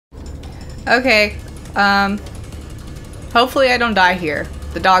Okay. Hopefully I don't die here.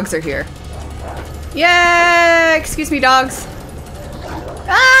 The dogs are here. Yeah! Excuse me, dogs.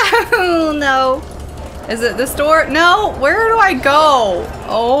 Ah! Oh, no. Is it this door? No! Where do I go?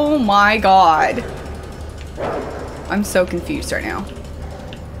 Oh my god. I'm so confused right now.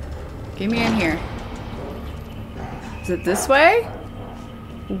 Get me in here. Is it this way?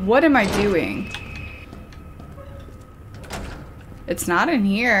 What am I doing? It's not in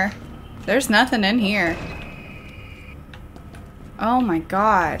here. There's nothing in here. Oh my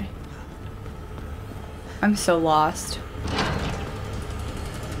god. I'm so lost.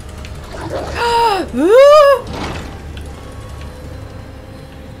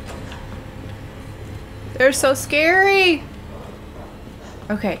 They're so scary.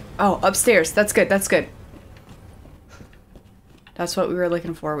 Okay. Oh, upstairs. That's good. That's good. That's what we were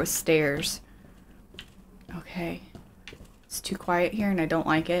looking for, was stairs. Okay. It's too quiet here and I don't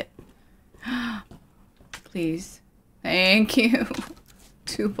like it. Please. Thank you.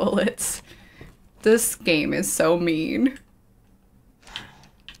 2 bullets. This game is so mean.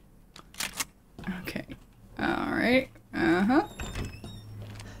 Okay. Alright. Uh-huh.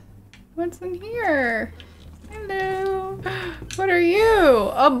 What's in here? Hello. What are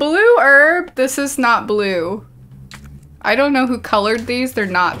you? A blue herb? This is not blue. I don't know who colored these. They're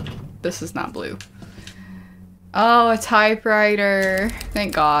not. This is not blue. Oh, a typewriter.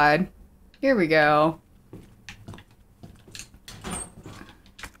 Thank God. Here we go.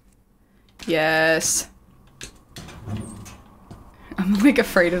 Yes. I'm like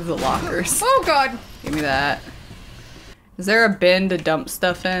afraid of the lockers. Oh God. Give me that. Is there a bin to dump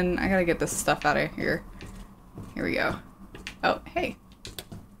stuff in? I gotta get this stuff out of here. Here we go. Oh, hey.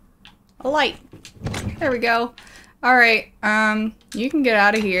 A light. There we go. Alright, you can get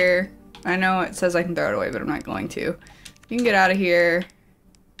out of here. I know it says I can throw it away, but I'm not going to. You can get out of here.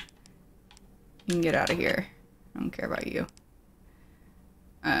 You can get out of here. I don't care about you.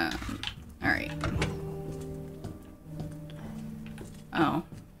 Alright. Oh.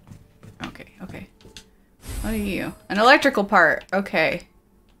 Okay, okay. What are you? An electrical part. Okay.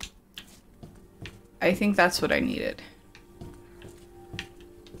 I think that's what I needed.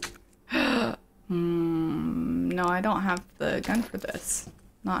 No, I don't have the gun for this.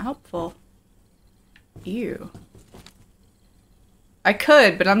 Not helpful. Ew. I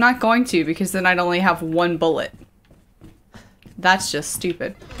could, but I'm not going to because then I'd only have 1 bullet. That's just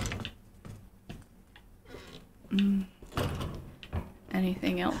stupid.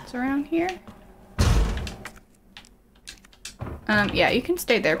 Anything else around here? Yeah, you can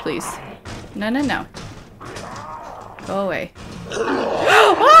stay there, please. No, no, no. Go away.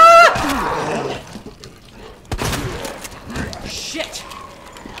 Ah! Shit!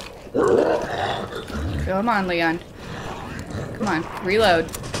 Come on, Leon. Come on, reload.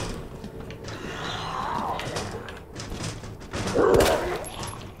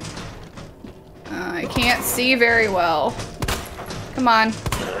 I can't see very well. Come on.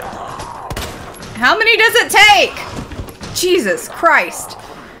 How many does it take? Jesus Christ.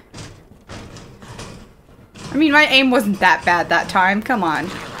 I mean, my aim wasn't that bad that time. Come on.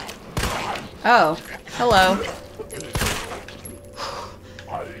 Oh, hello.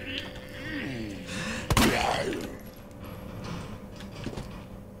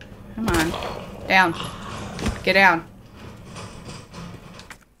 Come on. Down. Get down.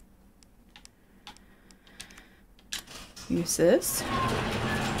 Use this.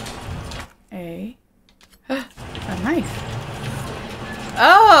 A knife.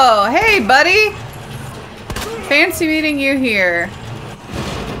 Oh, hey, buddy. Fancy meeting you here.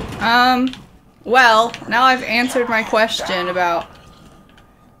 Well, now I've answered my question about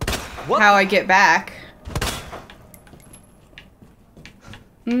how I get back.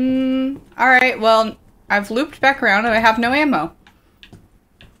 Alright, well, I've looped back around and I have no ammo.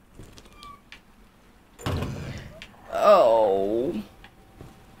 Oh.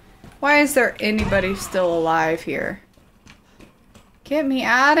 Why is there anybody still alive here? Get me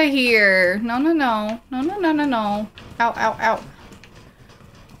out of here. No, no, no. No, no, no, no, no. Ow, ow, ow.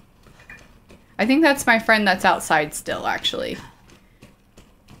 I think that's my friend that's outside still, actually.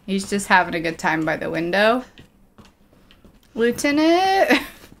 He's just having a good time by the window. Lieutenant?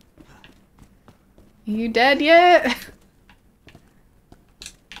 You dead yet?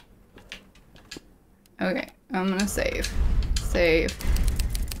 Okay, I'm gonna save. Save.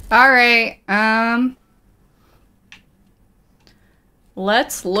 Alright,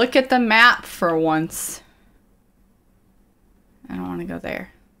 let's look at the map for once. I don't want to go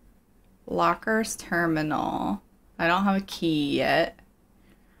there. Lockers terminal. I don't have a key yet.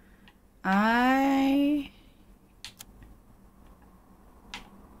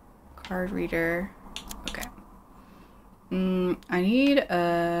 Card reader. Okay. I need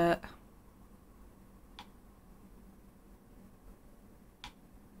a...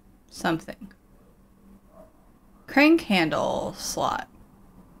 something. Crank handle slot.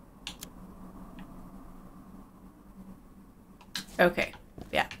 Okay.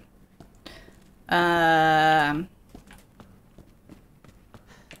 Yeah.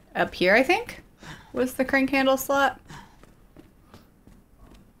 Up here, I think, was the crank handle slot.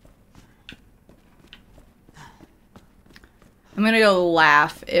 I'm gonna go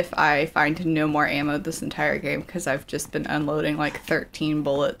laugh if I find no more ammo this entire game, because I've just been unloading like 13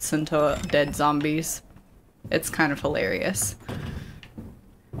 bullets into dead zombies. It's kind of hilarious.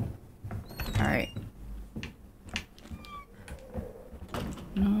 Alright.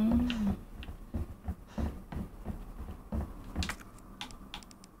 No.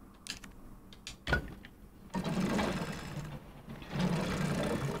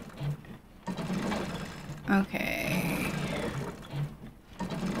 Okay.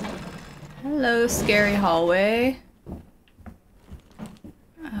 Hello, scary hallway.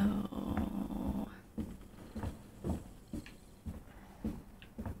 Oh.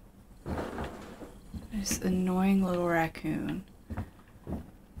 This annoying little raccoon.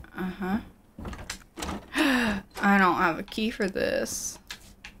 Uh-huh. I don't have a key for this.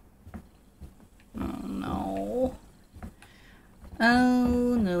 Oh no.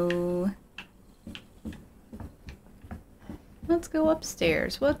 Oh no. Let's go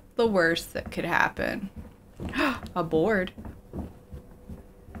upstairs. What's the worst that could happen? A board.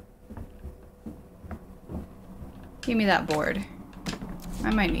 Give me that board.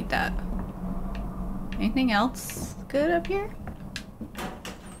 I might need that. Anything else good up here?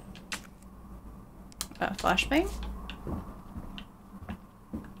 A flashbang?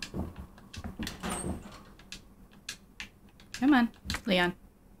 Come on, Leon.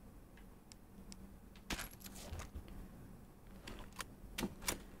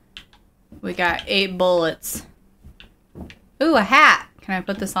 We got 8 bullets. Ooh, a hat! Can I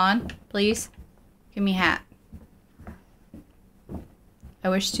put this on, please? Give me a hat. I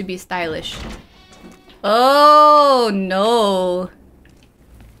wish to be stylish. Oh, no.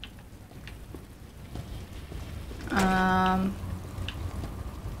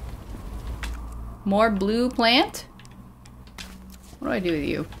 More blue plant? What do I do with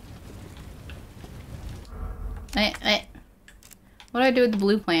you? What do I do with the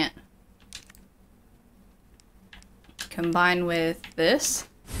blue plant? Combine with this?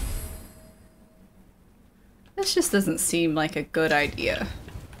 This just doesn't seem like a good idea,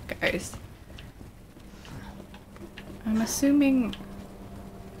 guys. I'm assuming...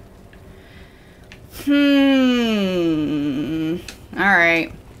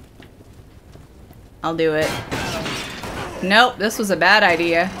 Alright. I'll do it. Nope, this was a bad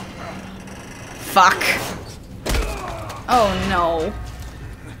idea. Fuck. Oh no.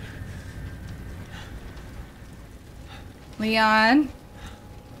 Leon?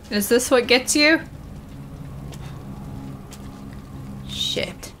 Is this what gets you?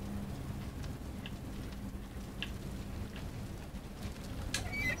 Shit.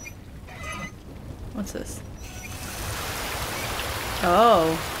 What's this?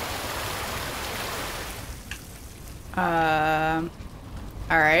 Oh.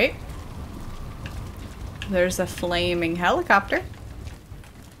 Alright. There's a flaming helicopter.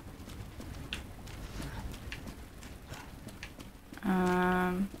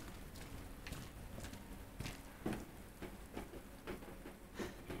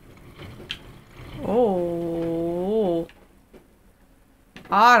 Oh.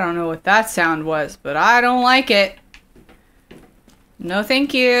 I don't know what that sound was, but I don't like it. No,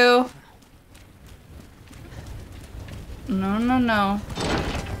 thank you. No, no, no.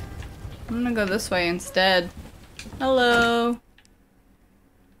 I'm gonna go this way instead. Hello.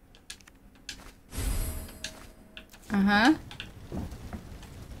 Uh-huh.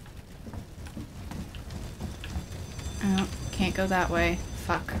 Oh, can't go that way.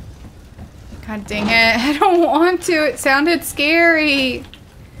 Fuck. God dang it. I don't want to. It sounded scary.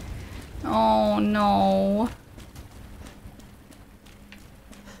 Oh, no.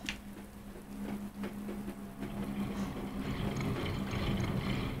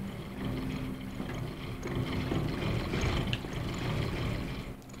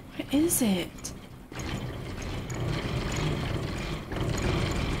 What is it?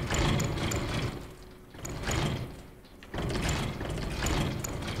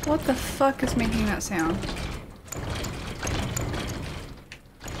 What the fuck is making that sound?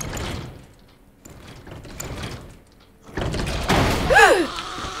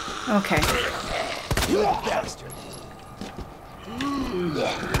 Okay. You bastard.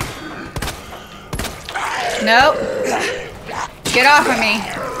 Nope. Get off of me.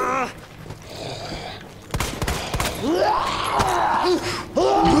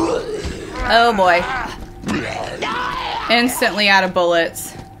 Oh boy. Instantly out of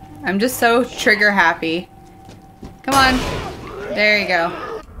bullets. I'm just so trigger happy. Come on. There you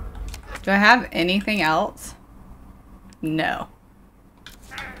go. Do I have anything else? No.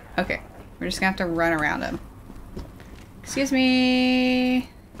 Okay. We're just gonna have to run around him. Excuse me.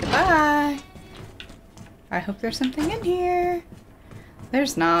 Goodbye. I hope there's something in here.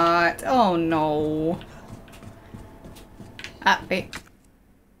 There's not. Oh no. Ah, wait.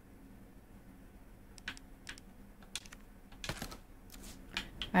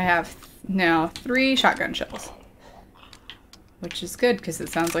 I have now 3 shotgun shells. Which is good because it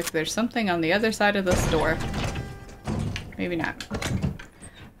sounds like there's something on the other side of this door. Maybe not.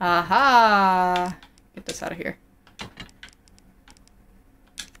 Aha! Get this out of here.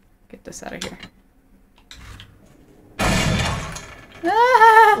 Get this out of here.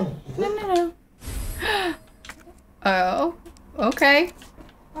 Ah! No, no, no. Oh, okay.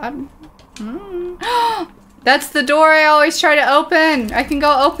 That's the door I always try to open. I can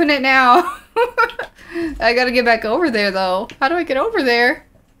go open it now. I gotta get back over there, though. How do I get over there?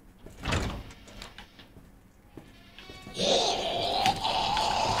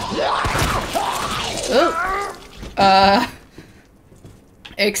 Oh.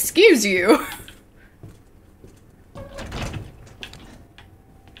 Excuse you.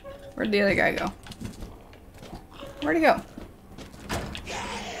 Where'd the other guy go? Where'd he go?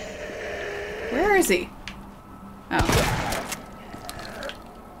 Where is he? Oh.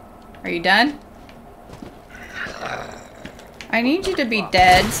 Are you done? I need you to be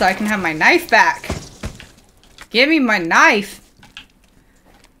dead so I can have my knife back. Give me my knife.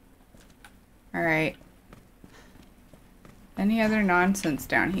 Alright. Any other nonsense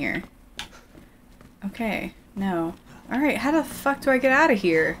down here? Okay. No. Alright, how the fuck do I get out of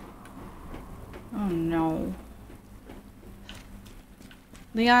here? Oh no.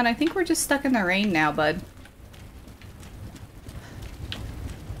 Leon, I think we're just stuck in the rain now, bud.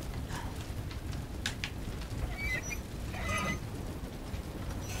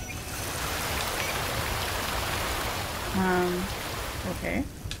 Okay.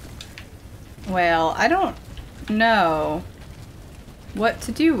 Well, I don't know what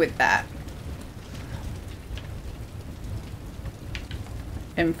to do with that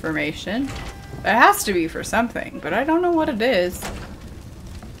information. It has to be for something, but I don't know what it is.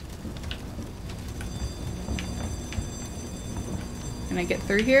 Can I get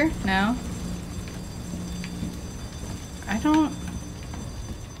through here? No.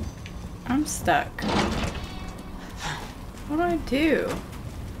 I'm stuck. What do I do?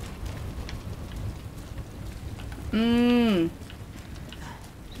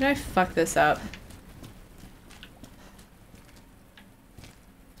 Did I fuck this up?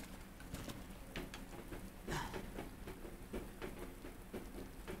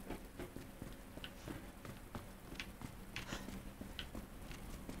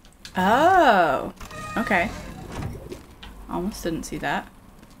 Oh, okay. Almost didn't see that.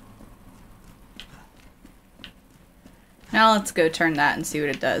 Now let's go turn that and see what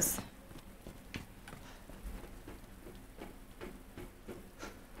it does.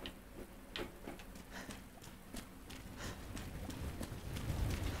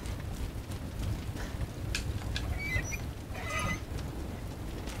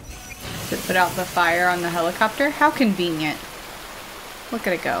 Does it put out the fire on the helicopter? How convenient. Look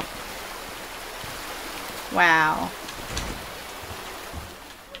at it go. Wow.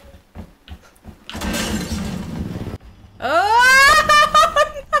 Oh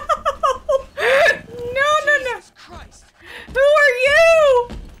no! No. Christ. Who are you?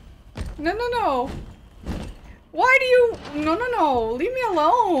 No. Why do you... No. Leave me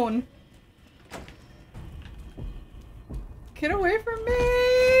alone. Get away from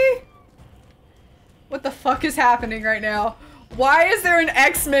me. What the fuck is happening right now? Why is there an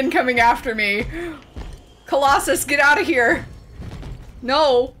X-Men coming after me? Colossus, get out of here.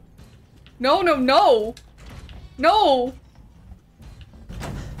 No. No. No!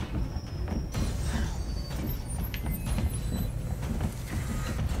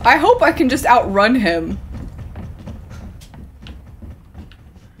 I hope I can just outrun him.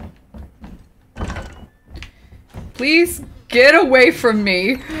 Please get away from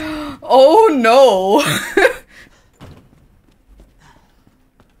me. Oh no!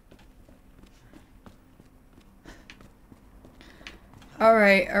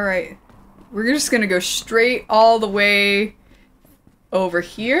 Alright. We're just gonna go straight all the way over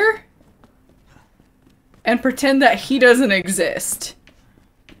here and pretend that he doesn't exist.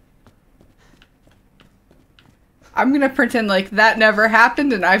 I'm gonna pretend like that never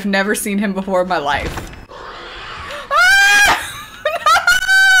happened and I've never seen him before in my life. Ah!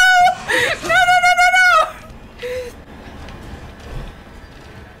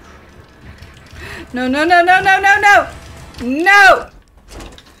 No! No, no, no, no, no! No, no, no, no, no, no, no! No!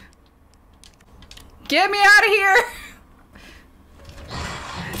 Get me out of here!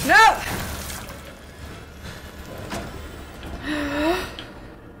 No!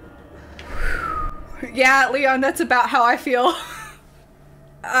 Yeah, Leon, that's about how I feel.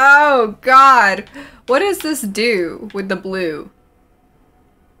 Oh, God. What does this do with the blue?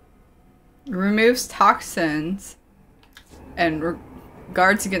 Removes toxins and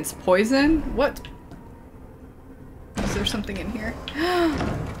guards against poison? What? Is there something in here?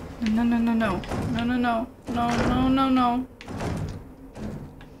 No, no, no, no. No, no, no. No, no, no, no.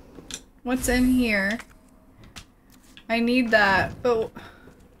 What's in here? I need that. Oh.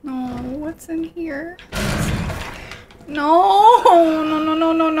 No, what's in here? No, no, no,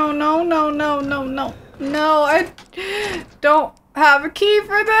 no, no, no, no, no, no, no, no. No, I don't have a key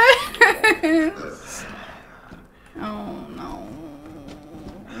for this. Oh, no.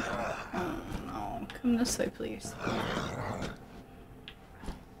 Oh, no. Come this way, please.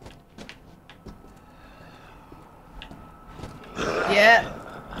 Yep.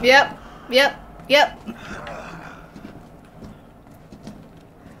 Yep. Yep. Yep.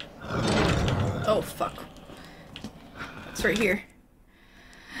 Oh, fuck. It's right here.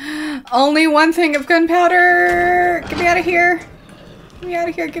 Only one thing of gunpowder! Get me out of here! Get me out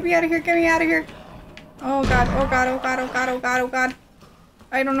of here, get me out of here, get me out of here! Oh god, oh god, oh god, oh god, oh god, oh god.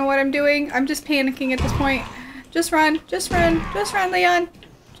 I don't know what I'm doing. I'm just panicking at this point. Just run, just run, just run, Leon!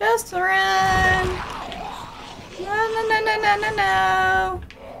 Just run! No, no, no, no, no, no, no!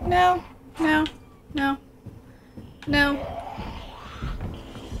 No, no, no, no.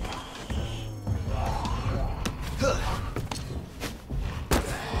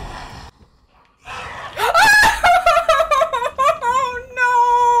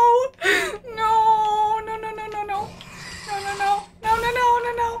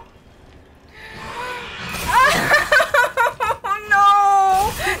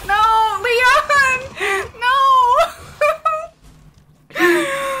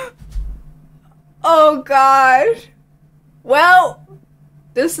 Oh gosh. Well,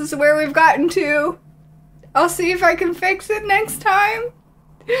 this is where we've gotten to. I'll see if I can fix it next time.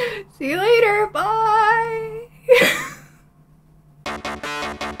 See you later. Bye.